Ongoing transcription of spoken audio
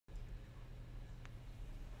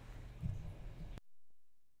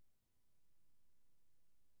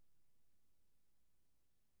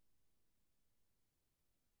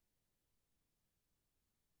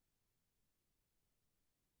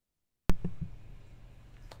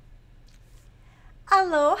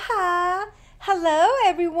Aloha. Hello,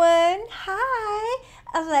 everyone. Hi,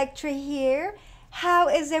 Electra here. How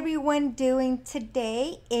is everyone doing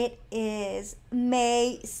today? It is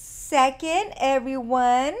May 2nd,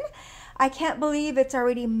 everyone. I can't believe it's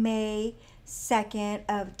already May 2nd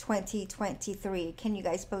of 2023. Can you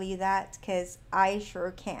guys believe that? Because I sure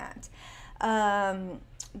can't.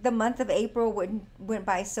 The month of April went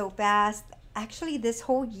by so fast. Actually, this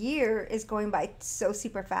whole year is going by so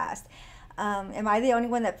super fast. Am I the only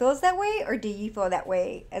one that feels that way, or do you feel that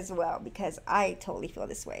way as well? Because I totally feel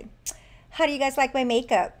this way. How do you guys like my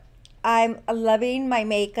makeup? I'm loving my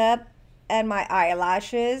makeup and my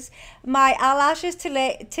eyelashes. My eyelashes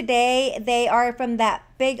today, they are from that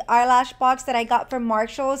big eyelash box that I got from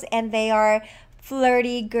Marshall's, and they are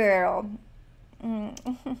Flirty Girl.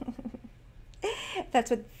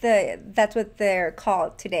 That's what they're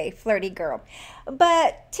called today, Flirty Girl.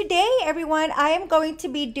 But today, everyone, I am going to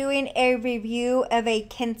be doing a review of a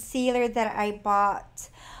concealer that I bought.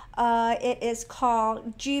 It is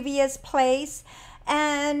called Juvia's Place.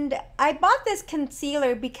 And I bought this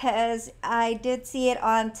concealer because I did see it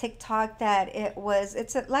on TikTok that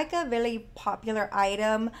like a really popular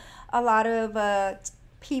item. A lot of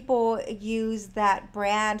people use that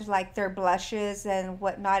brand, like their blushes and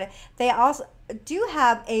whatnot. They also do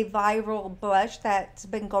have a viral blush that's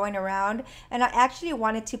been going around, and I actually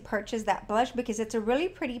wanted to purchase that blush because it's a really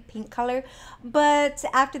pretty pink color. But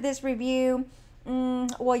after this review,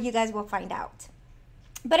 well, you guys will find out.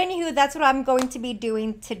 But anywho, that's what I'm going to be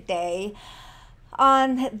doing today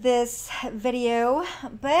on this video.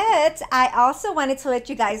 But I also wanted to let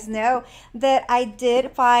you guys know that I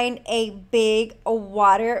did find a big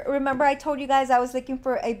water. Remember, I told you guys I was looking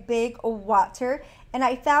for a big water, and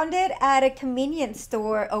I found it at a convenience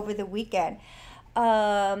store over the weekend.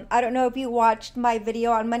 I don't know if you watched my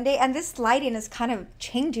video on Monday, and this lighting is kind of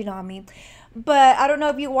changing on me, but I don't know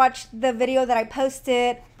if you watched the video that I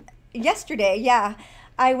posted yesterday. Yeah,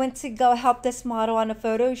 I went to go help this model on a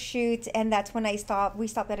photo shoot, and that's when we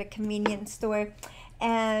stopped at a convenience store,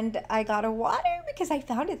 and I got a water because I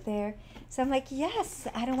found it there. So I'm like, yes,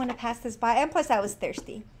 I don't want to pass this by. And plus I was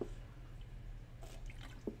thirsty.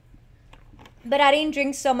 But I didn't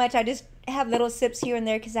drink so much. I just have little sips here and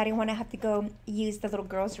there because I didn't want to have to go use the little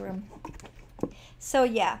girl's room. So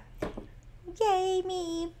yeah, yay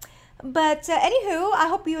me. But anywho, I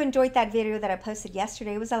hope you enjoyed that video that I posted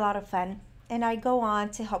yesterday. It was a lot of fun. And I go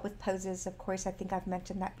on to help with poses. Of course, I think I've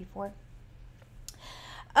mentioned that before.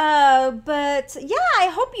 But yeah,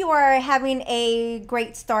 I hope you are having a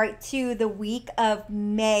great start to the week of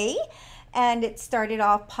May. And it started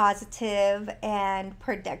off positive and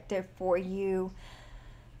productive for you.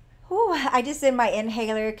 Ooh, I just did my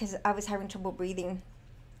inhaler because I was having trouble breathing.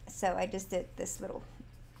 So I just did this little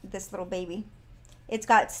baby. It's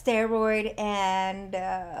got steroid and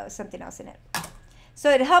something else in it. So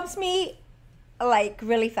it helps me like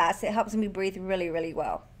really fast. It helps me breathe really, really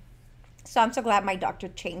well. So I'm so glad my doctor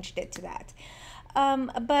changed it to that.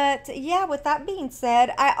 But yeah, with that being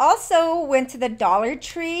said, I also went to the Dollar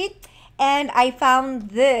Tree and I found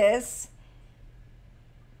this.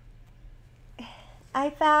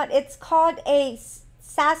 It's called a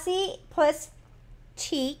Sassy Plus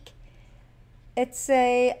Cheek. It's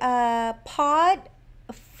a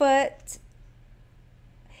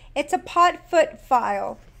it's a pod foot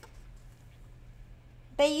file.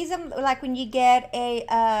 They use them like when you get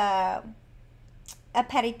a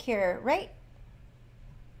pedicure, right?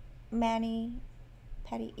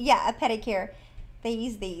 Yeah, a pedicure. They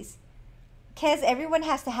use these because everyone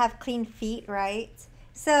has to have clean feet, right?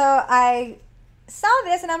 So I saw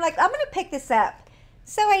this and I'm like, I'm gonna pick this up.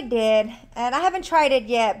 So I did, and I haven't tried it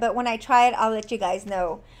yet, but when I try it, I'll let you guys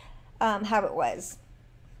know how it was.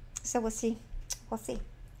 So we'll see.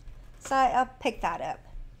 So I'll pick that up.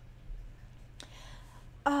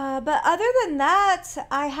 But other than that,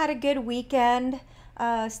 I had a good weekend,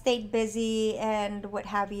 stayed busy and what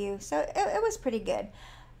have you. So it was pretty good.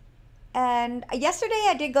 And yesterday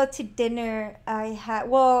I did go to dinner.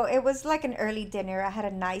 It was like an early dinner. I had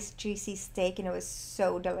a nice juicy steak and it was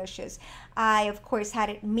so delicious. I, of course, had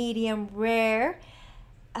it medium rare.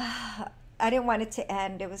 I didn't want it to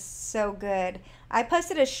end. It was so good. I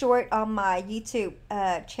posted a short on my YouTube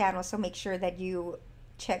channel, so make sure that you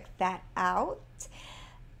check that out.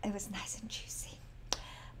 It was nice and juicy.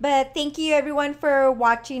 But thank you everyone for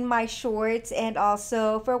watching my shorts and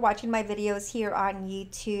also for watching my videos here on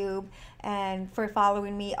YouTube and for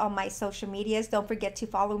following me on my social medias. Don't forget to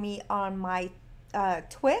follow me on my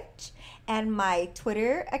Twitch and my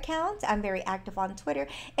Twitter account. I'm very active on Twitter.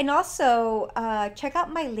 And also check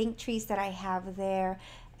out my link trees that I have there.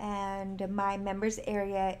 And and my members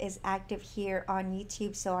area is active here on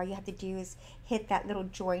YouTube. So all you have to do is hit that little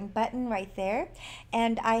join button right there.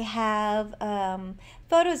 And I have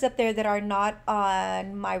photos up there that are not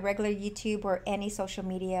on my regular YouTube or any social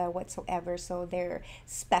media whatsoever. So they're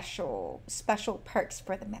special perks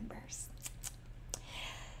for the members.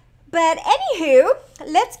 But anywho,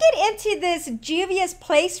 let's get into this Juvia's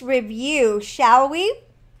Place review, shall we?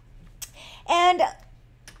 And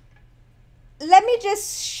let me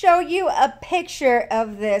just show you a picture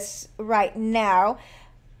of this right now.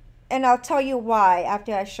 And I'll tell you why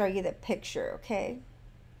after I show you the picture, okay?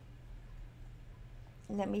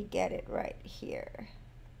 Let me get it right here.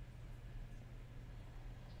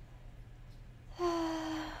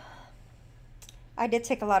 I did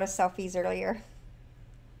take a lot of selfies earlier.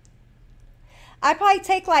 I probably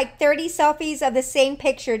take like 30 selfies of the same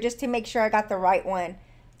picture just to make sure I got the right one.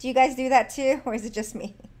 Do you guys do that too? Or is it just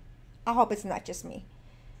me? I hope it's not just me.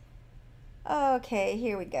 Okay,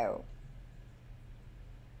 here we go.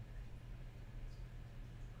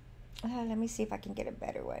 Let me see if I can get a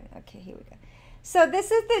better one. Okay, here we go. So this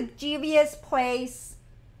is the Juvia's Place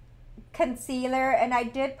concealer, and I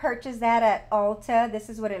did purchase that at Ulta. This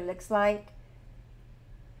is what it looks like.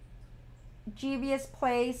 Juvia's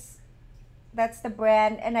Place. That's the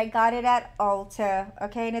brand, and I got it at Ulta,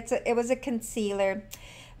 okay? And it was a concealer.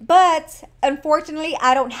 But unfortunately,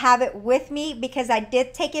 I don't have it with me because I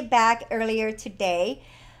did take it back earlier today.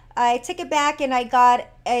 I took it back and I got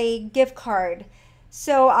a gift card.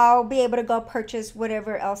 So I'll be able to go purchase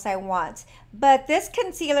whatever else I want. But this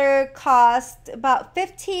concealer cost about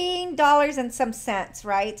 $15 and some cents,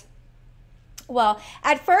 right? Well,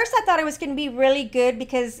 at first I thought it was going to be really good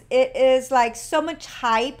because it is like so much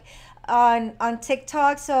hype on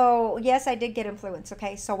TikTok. So yes, I did get influence.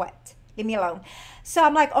 Okay, so what? Leave me alone. So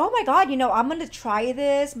I'm like, oh my God, you know, I'm going to try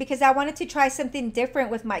this because I wanted to try something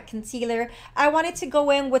different with my concealer. I wanted to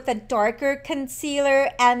go in with a darker concealer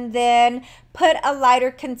and then put a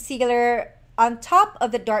lighter concealer on top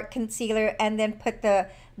of the dark concealer and then put the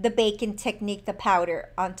Bacon Technique, the powder,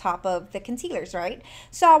 on top of the concealers, right?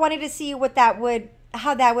 So I wanted to see what that would,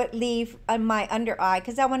 how that would leave on my under eye,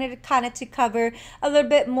 because I wanted to kind of to cover a little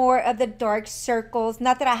bit more of the dark circles.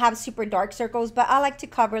 Not that I have super dark circles, but I like to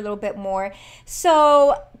cover a little bit more.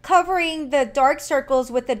 So covering the dark circles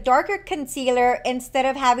with a darker concealer instead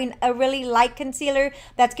of having a really light concealer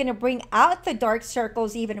that's going to bring out the dark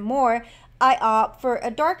circles even more, I opt for a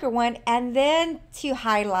darker one and then to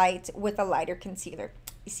highlight with a lighter concealer.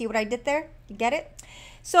 You see what I did there? You get it?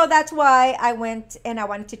 So that's why I went and I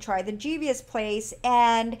wanted to try the Juvia's Place,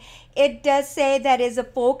 and it does say that is a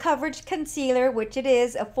full coverage concealer, which it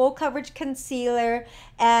is a full coverage concealer,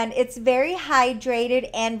 and it's very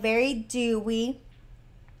hydrated and very dewy.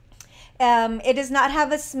 It does not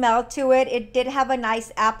have a smell to it. It did have a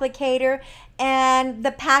nice applicator, and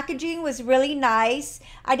the packaging was really nice.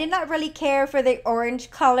 I did not really care for the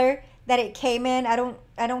orange color that it came in. I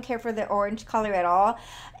don't care for the orange color at all.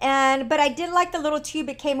 But I did like the little tube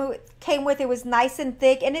it came with. It was nice and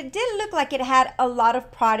thick, and it did look like it had a lot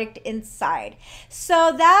of product inside.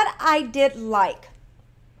 So that I did like.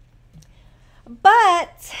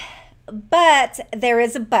 But there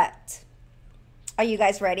is a but. Are you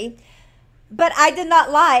guys ready? But I did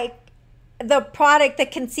not like the product, the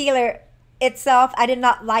concealer itself. I did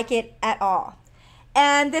not like it at all.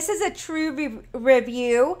 And this is a true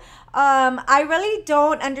review. I really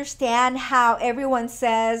don't understand how everyone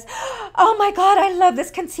says, oh my God, I love this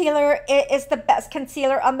concealer. It is the best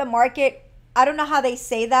concealer on the market. I don't know how they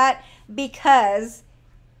say that, because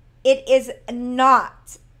it is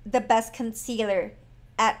not the best concealer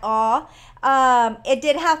at all. It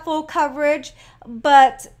did have full coverage,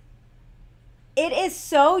 but it is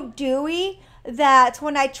so dewy that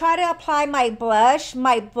when I try to apply my blush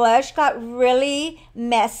got really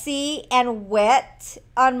messy and wet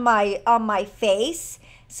on my face.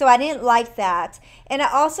 So I didn't like that. And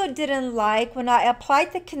I also didn't like when I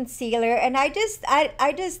applied the concealer and I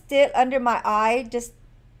just did under my eye, just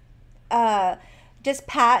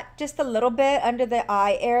pat just a little bit under the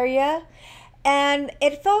eye area, and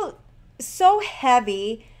it felt so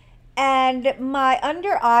heavy, and my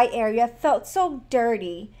under eye area felt so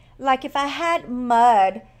dirty. Like if I had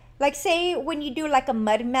mud, like say when you do like a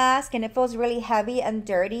mud mask and it feels really heavy and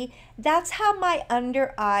dirty, that's how my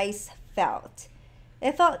under eyes felt.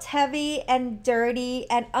 It felt heavy and dirty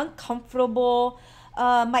and uncomfortable.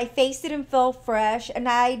 My face didn't feel fresh, and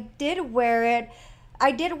I did wear it.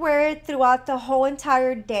 I did wear it throughout the whole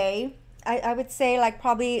entire day. I would say like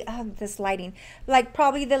probably, this lighting, like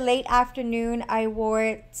probably the late afternoon. I wore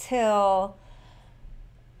it till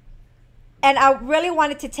And I really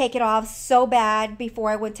wanted to take it off so bad before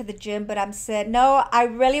I went to the gym, but I'm said no. I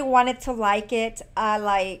really wanted to like it.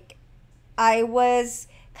 I was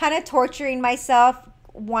kind of torturing myself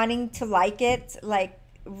wanting to like it. Like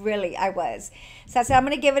really, I was. So I said I'm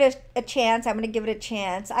gonna give it a chance. I'm gonna give it a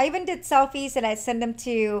chance. I even did selfies and I sent them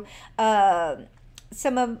to uh,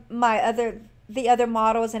 some of my the other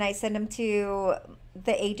models, and I sent them to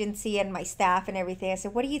the agency and my staff and everything. I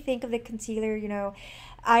said, "What do you think of the concealer?"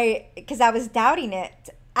 Because I was doubting it.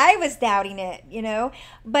 I was doubting it,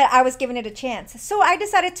 but I was giving it a chance. So I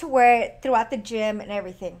decided to wear it throughout the gym and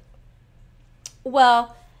everything.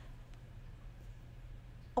 Well,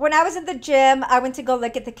 when I was at the gym, I went to go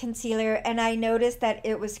look at the concealer and I noticed that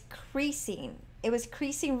it was creasing. It was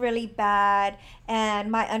creasing really bad, and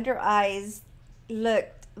my under eyes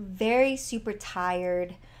looked very super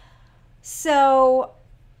tired. So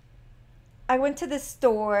I went to the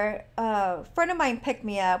store. A friend of mine picked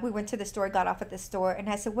me up. We went to the store, got off at the store, and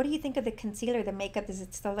I said, "What do you think of the concealer, the makeup? Does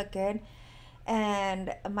it still look good?"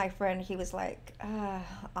 And my friend, he was like,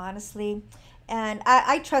 honestly. And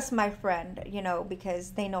I trust my friend,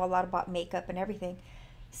 because they know a lot about makeup and everything.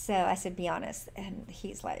 So I said, "Be honest." And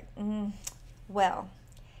he's like, well,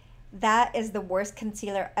 that is the worst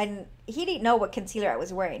concealer. And he didn't know what concealer I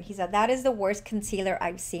was wearing. He said, "That is the worst concealer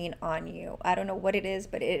I've seen on you. I don't know what it is,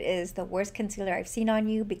 but it is the worst concealer I've seen on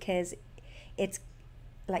you because it's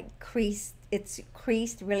like creased. It's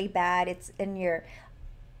creased really bad. It's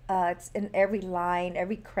in every line,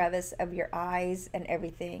 every crevice of your eyes and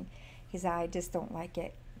everything." He said, "I just don't like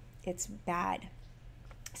it. It's bad."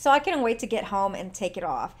 So I couldn't wait to get home and take it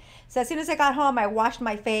off. So as soon as I got home, I washed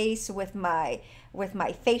my face with my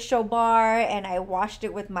facial bar, and I washed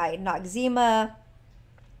it with my Noxzema.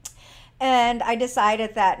 And I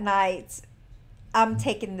decided that night, I'm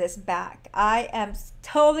taking this back. I am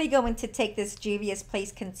totally going to take this Juvia's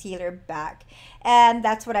Place concealer back. And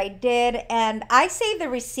that's what I did. And I saved the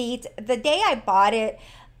receipt the day I bought it.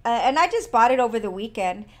 And I just bought it over the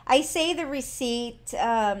weekend. I saved the receipt.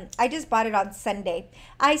 I just bought it on Sunday.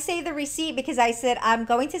 I saved the receipt because I said I'm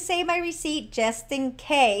going to save my receipt just in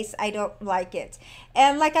case I don't like it.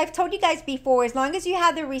 And like I've told you guys before, as long as you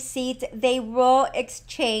have the receipt, they will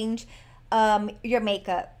exchange your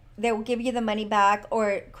makeup. They will give you the money back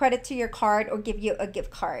or credit to your card or give you a gift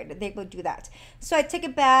card. They will do that. So I took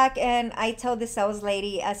it back and I told the sales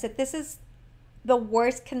lady, I said, "This is the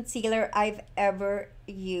worst concealer I've ever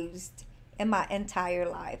used in my entire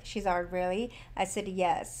life." She's all, "Really?" I said,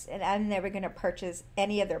 "Yes, and I'm never going to purchase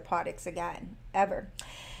any of their products again, ever."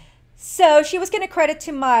 So she was going to credit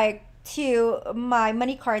to my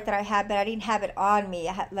money card that I had, but I didn't have it on me.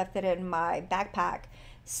 I had left it in my backpack.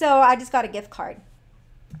 So I just got a gift card.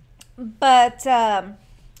 But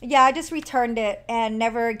yeah, I just returned it and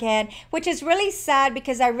never again, which is really sad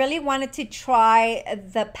because I really wanted to try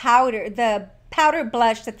the powder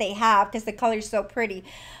blush that they have because the color is so pretty.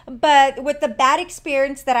 But with the bad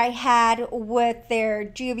experience that I had with their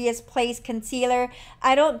Juvia's Place concealer,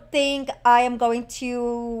 I don't think I am going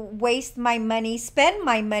to waste my money, spend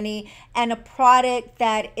my money on a product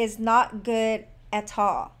that is not good at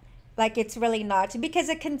all. Like it's really not, because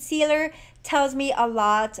a concealer tells me a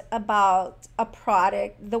lot about a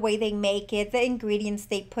product, the way they make it, the ingredients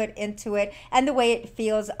they put into it, and the way it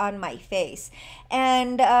feels on my face.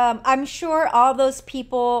 And I'm sure all those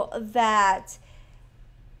people that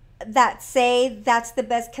say that's the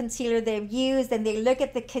best concealer they've used, and they look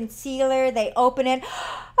at the concealer, they open it,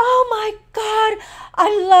 "Oh my god,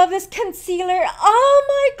 I love this concealer. Oh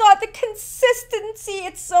my god, the consistency,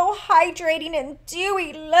 it's so hydrating and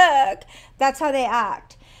dewy, look." That's how they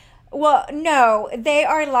act. Well, no, they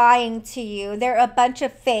are lying to you. They're a bunch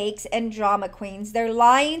of fakes and drama queens. They're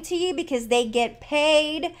lying to you because they get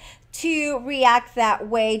paid to react that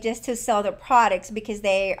way just to sell their products because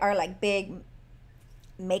they are like big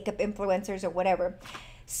makeup influencers or whatever.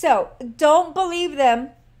 So don't believe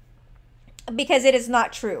them because it is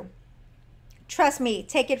not true. Trust me,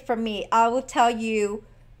 take it from me. I will tell you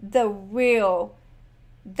the real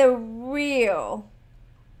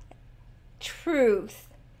truth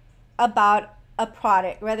about a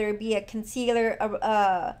product, whether it be a concealer,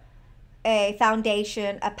 a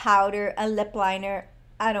foundation, a powder, a lip liner.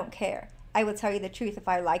 I don't care. I will tell you the truth if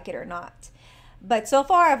I like it or not. But so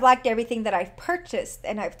far, I've liked everything that I've purchased,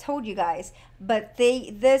 and I've told you guys. But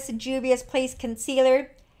this Juvia's Place concealer,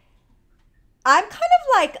 I'm kind of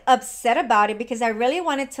like upset about it because I really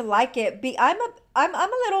wanted to like it. I'm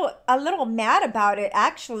a little mad about it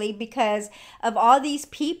actually because of all these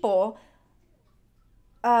people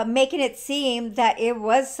making it seem that it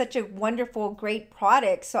was such a wonderful, great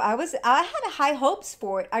product. So I had high hopes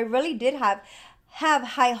for it. I really did have have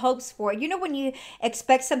high hopes for it. You know, when you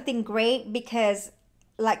expect something great because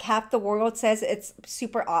like half the world says it's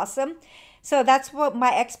super awesome. So that's what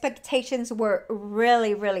my expectations were,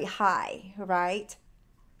 really, really high, right?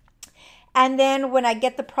 And then when I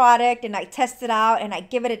get the product and I test it out and I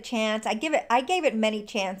give it a chance, I gave it many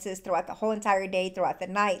chances throughout the whole entire day, throughout the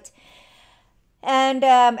night. And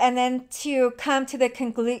then to come to the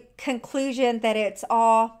conclusion that it's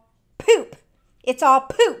all poop. It's all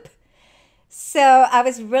poop. So I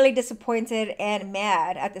was really disappointed and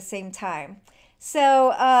mad at the same time.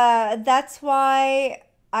 So that's why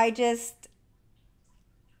I'm just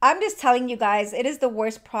telling you guys, it is the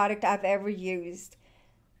worst product I've ever used.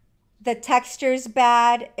 The texture's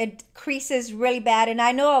bad. It creases really bad. And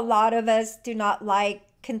I know a lot of us do not like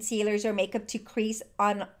concealers or makeup to crease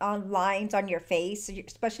on lines on your face,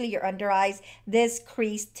 especially your under eyes. This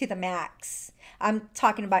creased to the max. I'm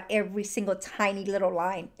talking about every single tiny little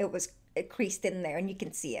line. It creased in there and you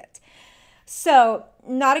can see it. So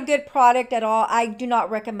not a good product at all. I do not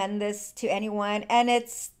recommend this to anyone. And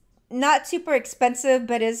it's not super expensive,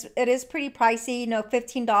 but it is pretty pricey. You know,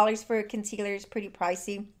 $15 for a concealer is pretty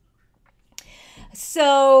pricey.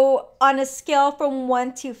 So on a scale from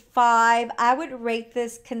 1 to 5, I would rate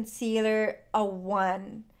this concealer a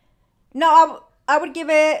 1. No, I would give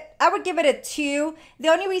it a 2. The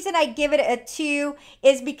only reason I give it a 2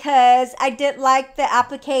 is because I did like the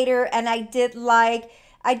applicator, and I did like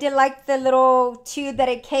the little tube that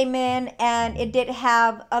it came in, and it did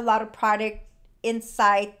have a lot of product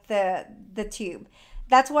inside the tube.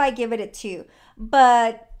 That's why I give it a 2.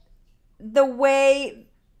 But the way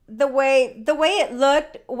it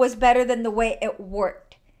looked was better than the way it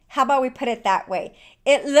worked. How about we put it that way?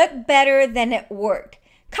 It looked better than it worked.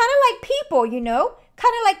 Kind of like people, you know?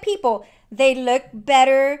 Kind of like people. They look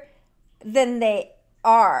better than they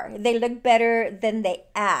are. They look better than they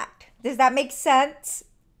act. Does that make sense?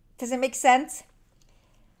 Does it make sense?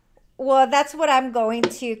 Well, that's what I'm going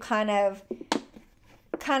to kind of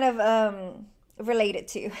relate it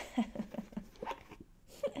to.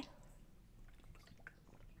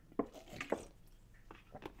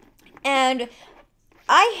 And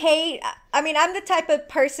I mean, I'm the type of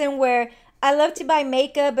person where I love to buy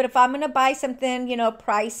makeup, but if I'm going to buy something, you know,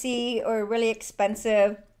 pricey or really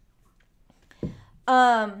expensive,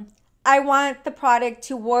 I want the product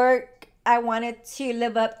to work. I want it to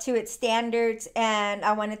live up to its standards, and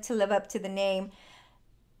I want it to live up to the name,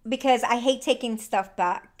 because I hate taking stuff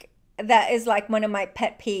back. That is like one of my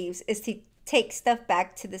pet peeves, is to take stuff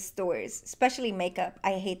back to the stores, especially makeup.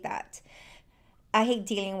 I hate that. I hate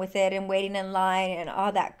dealing with it and waiting in line and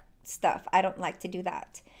all that stuff. I don't like to do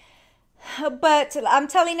that. But I'm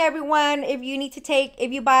telling everyone, if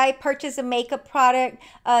you purchase a makeup product,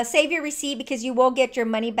 save your receipt, because you will get your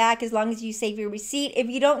money back as long as you save your receipt. If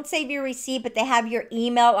you don't save your receipt, but they have your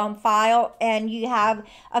email on file and you have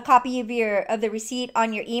a copy of the receipt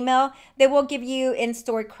on your email, they will give you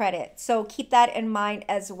in-store credit. So keep that in mind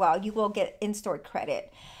as well. You will get in-store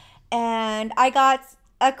credit. And I got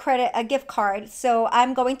a gift card. So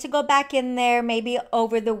I'm going to go back in there maybe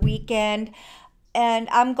over the weekend, and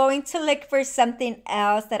I'm going to look for something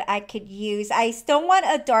else that I could use. I still want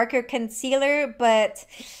a darker concealer, but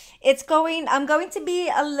I'm going to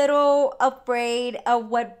be a little afraid of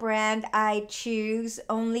what brand I choose,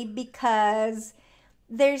 only because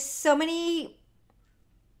there's so many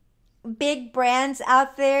big brands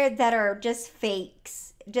out there that are just fake,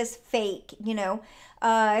 you know.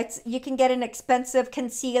 You can get an expensive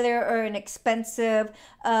concealer or an expensive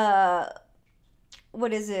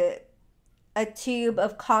what is it, a tube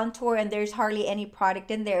of contour, and there's hardly any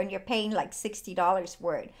product in there, and you're paying like $60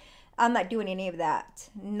 for it. I'm not doing any of that.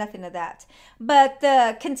 Nothing of that. But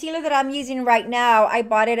the concealer that I'm using right now, I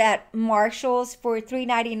bought it at Marshall's for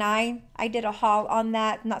 $3.99. I did a haul on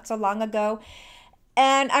that not so long ago,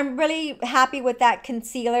 and I'm really happy with that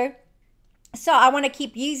concealer. So I want to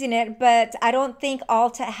keep using it, but I don't think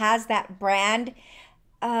Ulta has that brand.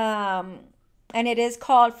 And it is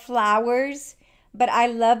called Flowers. But I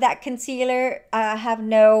love that concealer. I have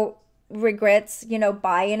no regrets, you know,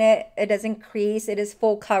 buying it. It doesn't crease. It is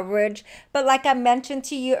full coverage. But like I mentioned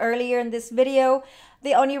to you earlier in this video,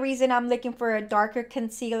 the only reason I'm looking for a darker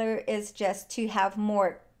concealer is just to have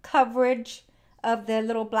more coverage of the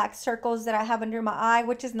little black circles that I have under my eye,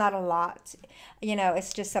 which is not a lot. You know,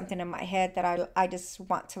 it's just something in my head that I just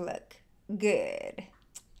want to look good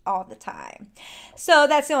all the time. So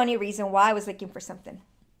that's the only reason why I was looking for something.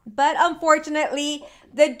 But unfortunately,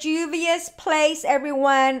 the Juvia's Place,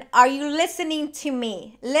 everyone, are you listening to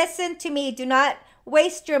me? Listen to me. Do not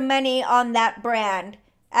waste your money on that brand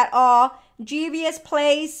at all. Juvia's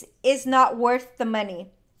Place is not worth the money.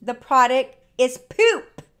 The product is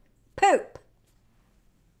poop. Poop.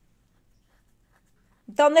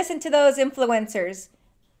 Don't listen to those influencers.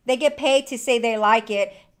 They get paid to say they like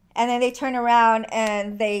it, and then they turn around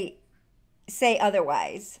and they say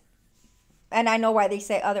otherwise. And I know why they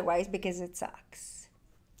say otherwise, because it sucks.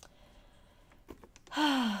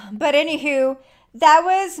 But anywho, that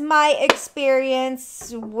was my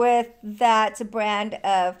experience with that brand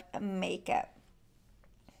of makeup.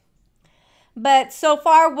 But so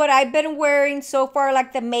far, what I've been wearing so far,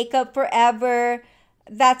 like the Makeup Forever,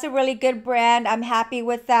 that's a really good brand. I'm happy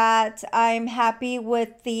with that. I'm happy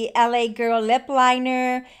with the LA Girl lip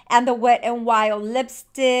liner and the Wet n Wild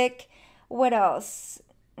lipstick. What else?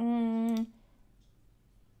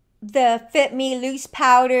 The Fit Me loose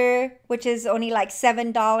powder, which is only like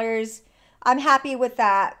 $7. I'm happy with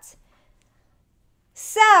that.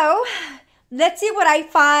 So let's see what I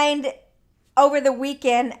find over the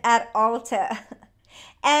weekend at Ulta.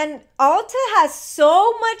 And Ulta has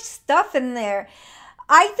so much stuff in there.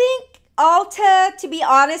 I think Ulta, to be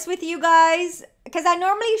honest with you guys, because I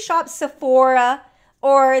normally shop Sephora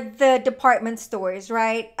or the department stores,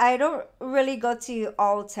 right? I don't really go to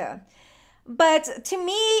Ulta. But to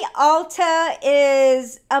me, Ulta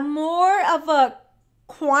is a more of a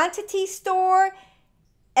quantity store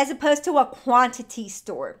as opposed to a quantity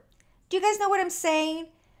store. Do you guys know what I'm saying?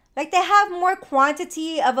 Like, they have more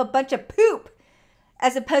quantity of a bunch of poop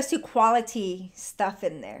as opposed to quality stuff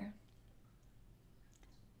in there.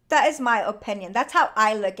 That is my opinion. That's how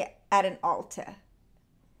I look at an Ulta.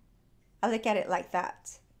 I look at it like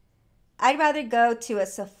that. I'd rather go to a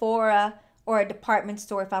Sephora or a department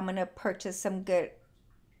store if I'm going to purchase some good,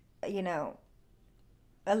 you know,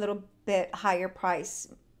 a little bit higher price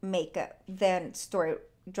makeup than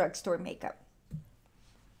drugstore makeup.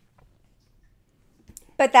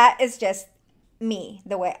 But that is just me,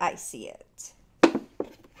 the way I see it.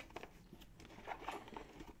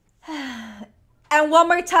 And one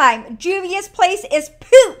more time, Juvia's place is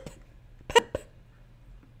poop. Poop.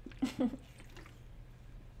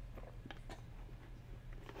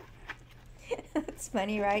 That's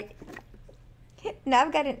funny, right? Now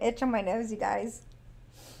I've got an itch on my nose, you guys.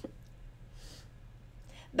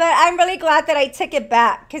 But I'm really glad that I took it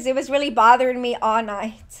back because it was really bothering me all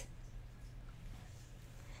night.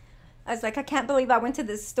 I was like, I can't believe I went to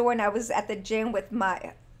this store and I was at the gym with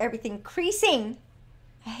my everything creasing.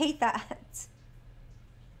 I hate that.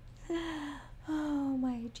 Oh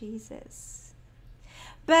my Jesus.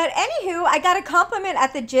 But anywho, I got a compliment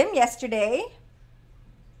at the gym yesterday.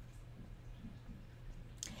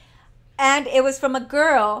 And it was from a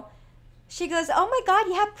girl. She goes, oh my God,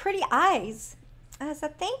 you have pretty eyes. I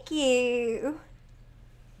said, thank you.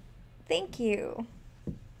 Thank you.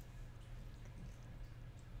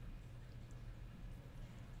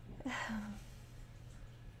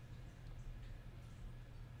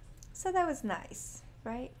 So that was nice,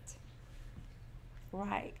 right?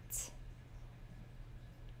 Right.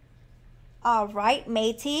 All right,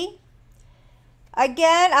 matey.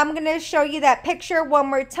 Again, I'm going to show you that picture one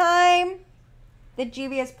more time. The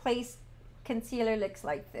Juvia's Place concealer looks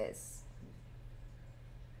like this.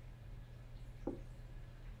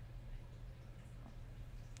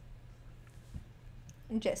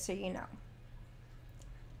 Just so you know.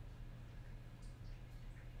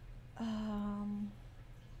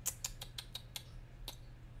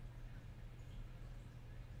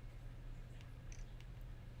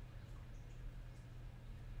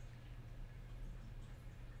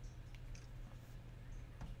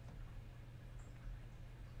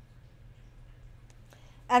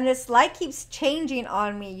 And this light keeps changing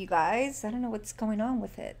on me, you guys. I don't know what's going on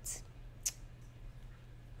with it.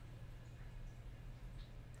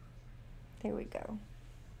 There we go.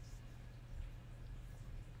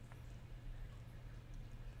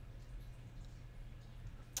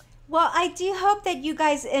 Well, I do hope that you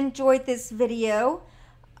guys enjoyed this video.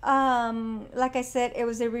 Like I said, it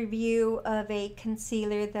was a review of a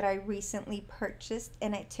concealer that I recently purchased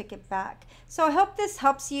and I took it back. So I hope this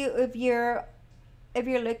helps you if you're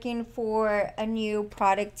looking for a new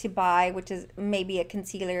product to buy, which is maybe a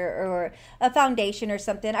concealer or a foundation or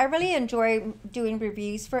something. I really enjoy doing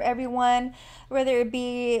reviews for everyone, whether it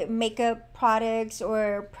be makeup products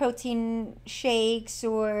or protein shakes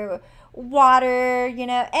or water, you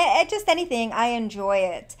know, just anything. I enjoy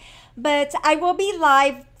it. But I will be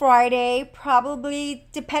live Friday, probably,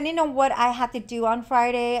 depending on what I have to do on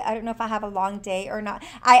Friday. I don't know if I have a long day or not.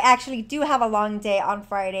 I actually do have a long day on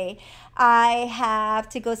Friday. I have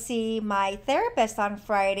to go see my therapist on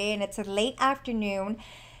Friday, and it's a late afternoon.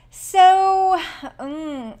 So,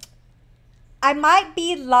 I might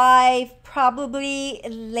be live probably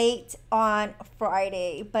late on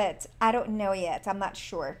Friday, but I don't know yet. I'm not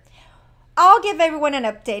sure. I'll give everyone an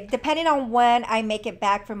update depending on when I make it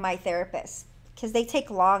back from my therapist because they take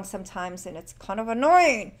long sometimes and it's kind of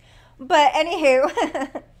annoying. But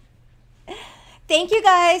anywho, thank you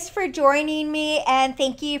guys for joining me and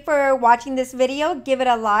thank you for watching this video. Give it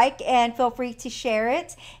a like and feel free to share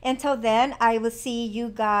it. Until then, I will see you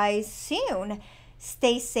guys soon.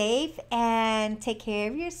 Stay safe and take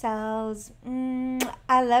care of yourselves.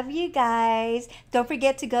 I love you guys. Don't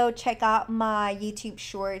forget to go check out my YouTube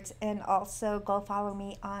shorts and also go follow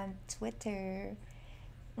me on Twitter.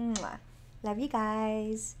 Love you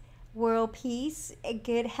guys. World peace,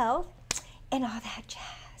 good health, and all that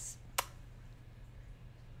jazz.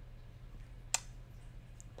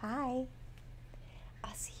 Bye.